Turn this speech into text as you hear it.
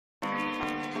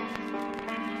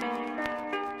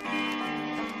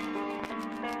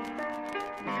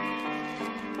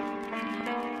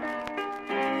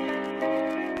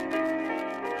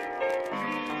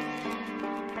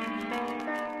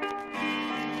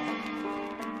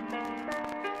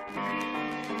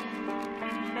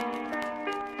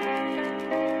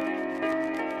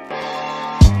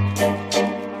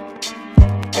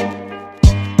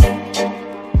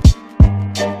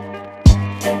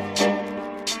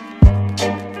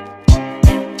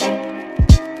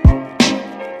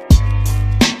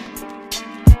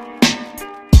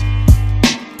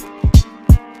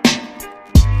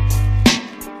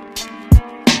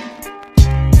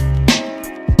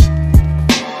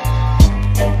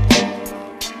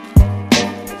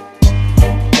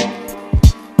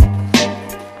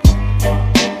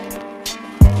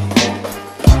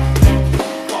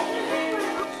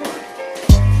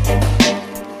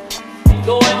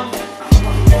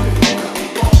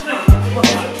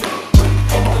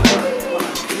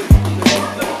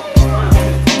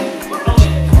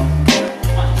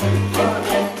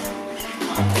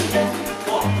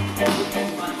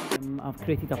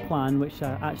created a plan which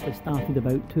I actually started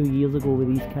about 2 years ago with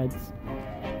these kids.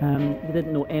 They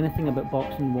didn't know anything about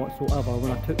boxing whatsoever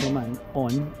when I took them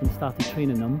on and started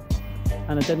training them,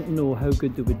 and I didn't know how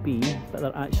good they would be, but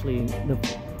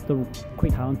they're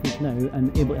quite talented now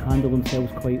and able to handle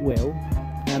themselves quite well.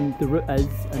 The route is,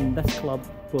 in this club,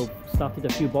 we've started a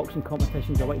few boxing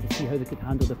competitions. I wanted to see how they could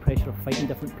handle the pressure of fighting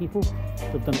different people.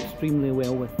 They've done extremely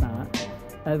well with that.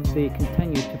 If they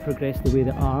continue to progress the way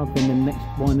they are, then the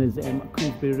next one is a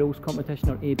Queensberry Rules competition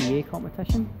or ABA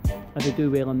competition. If they do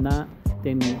well in that,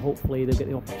 then hopefully they'll get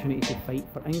the opportunity to fight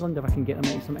for England if I can get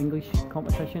them into some English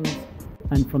competitions.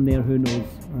 And from there, who knows,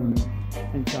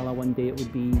 inshallah one day it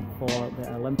would be for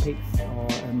the Olympics or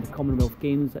the Commonwealth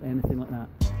Games or anything like that.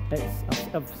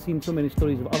 I've seen so many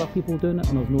stories of other people doing it,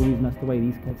 and there's no reason as to why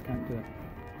these kids can't do it.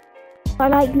 I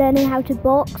like learning how to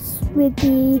box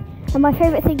and my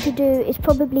favourite thing to do is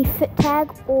probably foot tag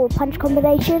or punch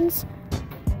combinations.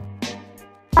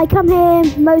 I come here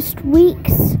most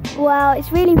weeks. Well,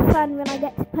 it's really fun when I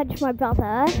get to punch my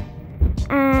brother,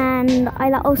 and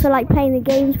I also like playing the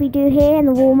games we do here and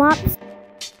the warm-ups.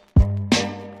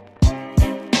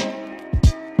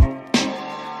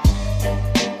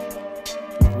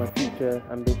 My future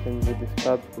ambitions with this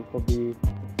club will probably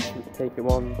take it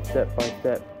one step by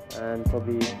step and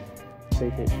probably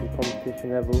take it to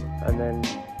competition level, and then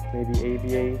maybe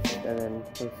ABAs, and then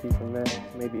we'll see from there,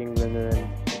 maybe England and then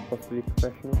possibly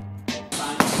professional.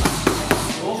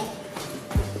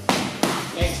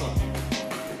 Excellent.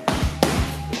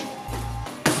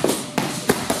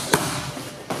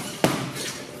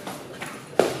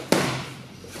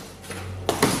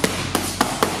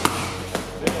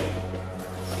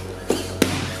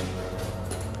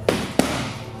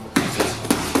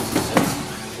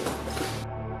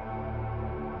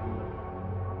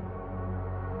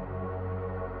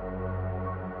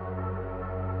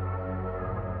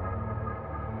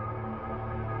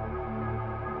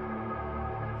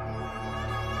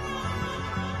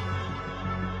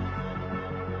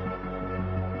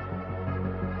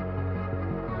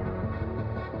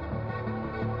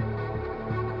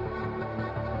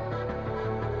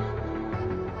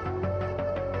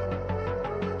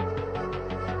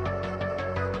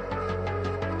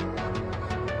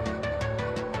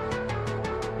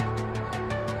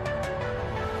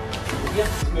 Here,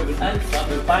 move it in, start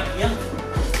move back here.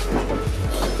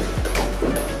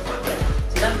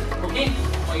 See that? Okay?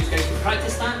 I want you guys to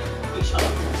practice that each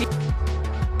other.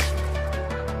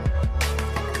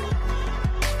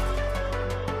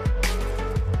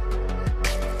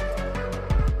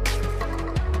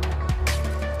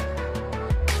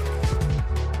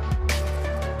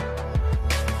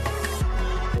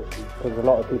 Because a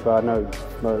lot of people I know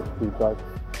smoke, do drugs,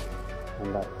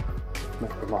 and that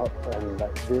mess them up, and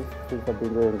like this, since I've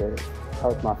been doing it,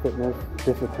 helps my fitness,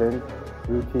 discipline,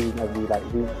 routine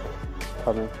every week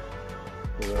coming.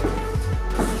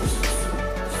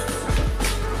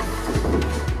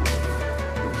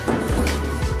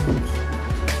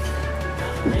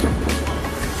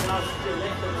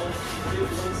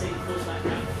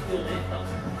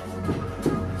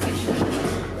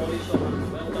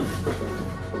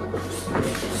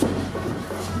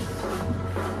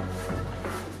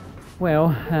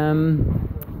 Well,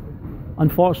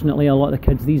 unfortunately a lot of the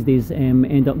kids these days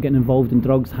end up getting involved in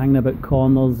drugs, hanging about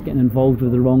corners, getting involved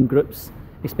with the wrong groups,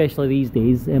 especially these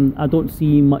days. I don't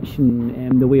see much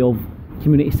in the way of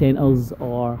community centres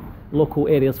or local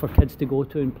areas for kids to go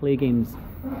to and play games.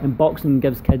 And boxing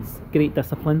gives kids great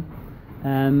discipline,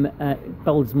 it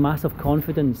builds massive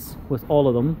confidence with all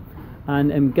of them,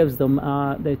 and gives them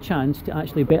the chance to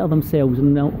actually better themselves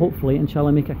and hopefully,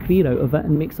 inshallah, make a career out of it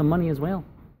and make some money as well.